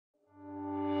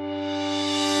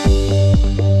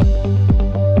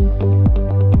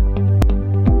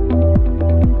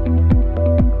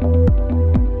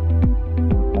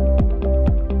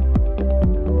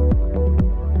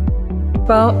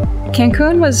Well,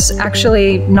 Cancun was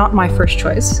actually not my first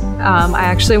choice. I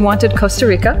actually wanted Costa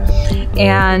Rica,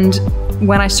 and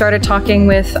when I started talking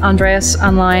with Andreas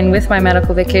online with my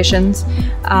medical vacations,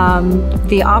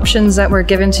 the options that were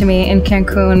given to me in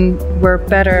Cancun were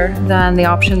better than the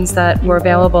options that were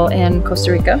available in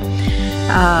Costa Rica.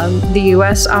 The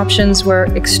US options were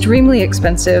extremely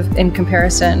expensive in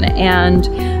comparison, and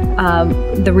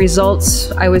the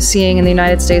results I was seeing in the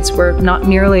United States were not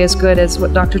nearly as good as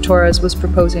what Dr. Torres was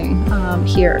proposing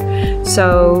here.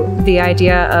 So the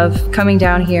idea of coming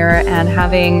down here and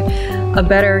having a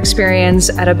better experience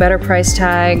at a better price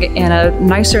tag in a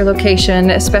nicer location,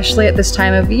 especially at this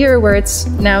time of year where it's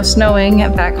now snowing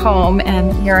back home,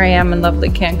 and here I am in lovely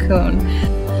Cancun.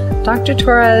 Dr.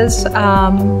 Torres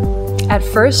at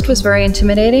first was very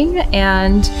intimidating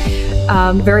and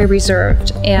very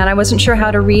reserved, and I wasn't sure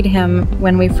how to read him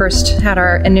when we first had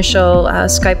our initial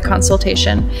Skype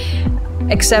consultation,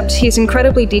 except he's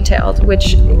incredibly detailed,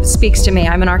 which speaks to me.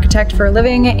 I'm an architect for a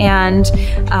living, and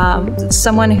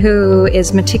someone who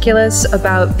is meticulous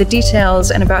about the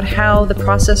details and about how the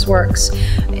process works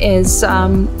is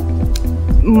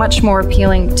much more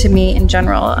appealing to me in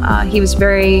general. He was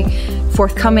very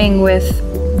forthcoming with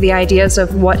the ideas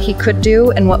of what he could do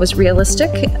and what was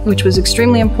realistic, which was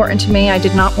extremely important to me. I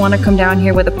did not want to come down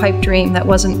here with a pipe dream that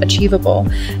wasn't achievable,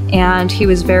 and he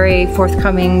was very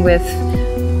forthcoming with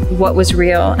what was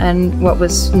real and what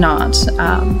was not,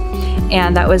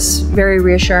 and that was very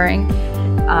reassuring.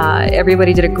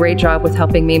 Everybody did a great job with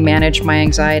helping me manage my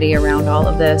anxiety around all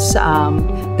of this.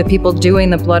 The people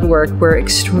doing the blood work were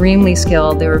extremely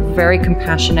skilled. They were very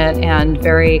compassionate and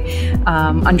very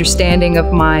understanding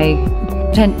of my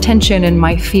tension and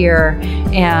my fear,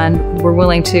 and were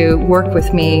willing to work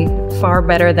with me far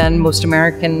better than most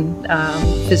American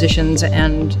physicians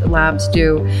and labs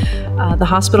do. The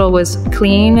hospital was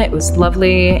clean, it was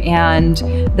lovely, and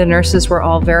the nurses were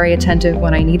all very attentive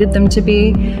when I needed them to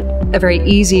be. A very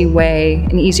easy way,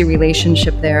 an easy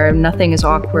relationship there. Nothing is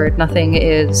awkward, nothing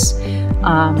is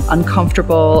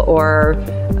uncomfortable or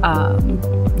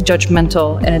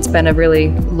judgmental, and it's been a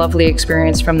really lovely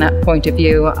experience from that point of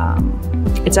view.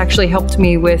 It's actually helped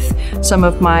me with some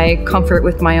of my comfort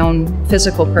with my own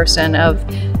physical person, of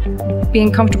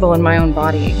being comfortable in my own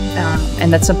body,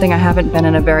 and that's something I haven't been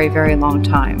in a very, very long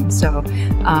time. So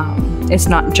it's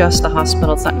not just the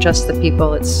hospital, it's not just the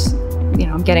people, it's, you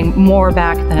know, I'm getting more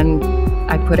back than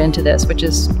I put into this, which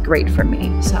is great for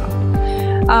me. So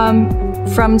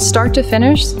from start to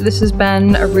finish, this has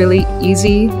been a really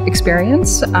easy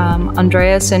experience.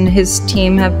 Andreas and his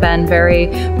team have been very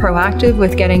proactive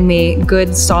with getting me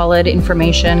good, solid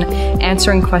information,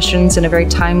 answering questions in a very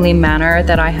timely manner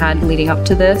that I had leading up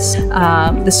to this.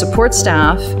 The support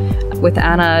staff, with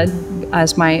Anna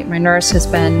as my nurse, has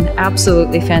been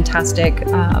absolutely fantastic.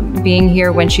 Being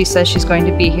here when she says she's going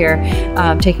to be here,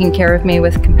 taking care of me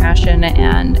with compassion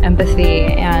and empathy,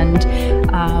 and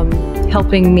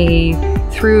helping me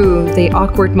through the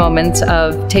awkward moments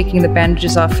of taking the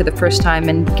bandages off for the first time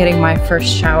and getting my first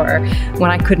shower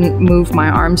when I couldn't move my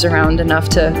arms around enough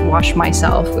to wash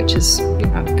myself, which is, you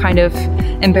know, kind of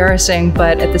embarrassing,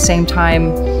 but at the same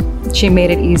time, she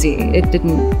made it easy. It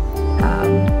didn't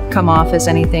come off as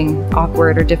anything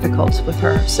awkward or difficult with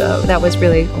her. So that was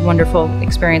really a wonderful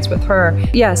experience with her.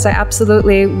 Yes, I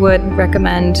absolutely would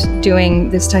recommend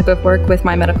doing this type of work with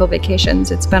my medical vacations.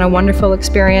 It's been a wonderful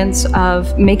experience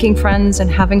of making friends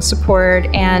and having support,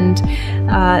 and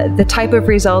the type of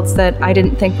results that I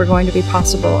didn't think were going to be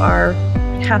possible are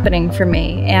happening for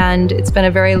me. And it's been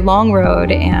a very long road,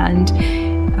 and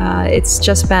it's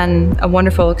just been a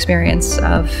wonderful experience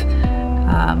of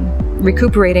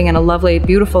recuperating in a lovely,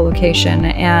 beautiful location,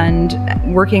 and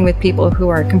working with people who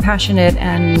are compassionate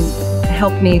and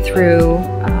help me through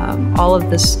all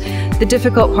of this, the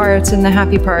difficult parts and the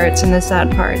happy parts and the sad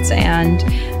parts. And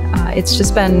it's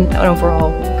just been an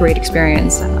overall great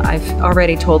experience. I've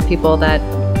already told people that,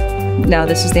 no,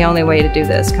 this is the only way to do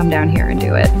this. Come down here and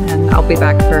do it. And I'll be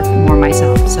back for more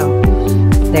myself. So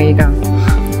there you go.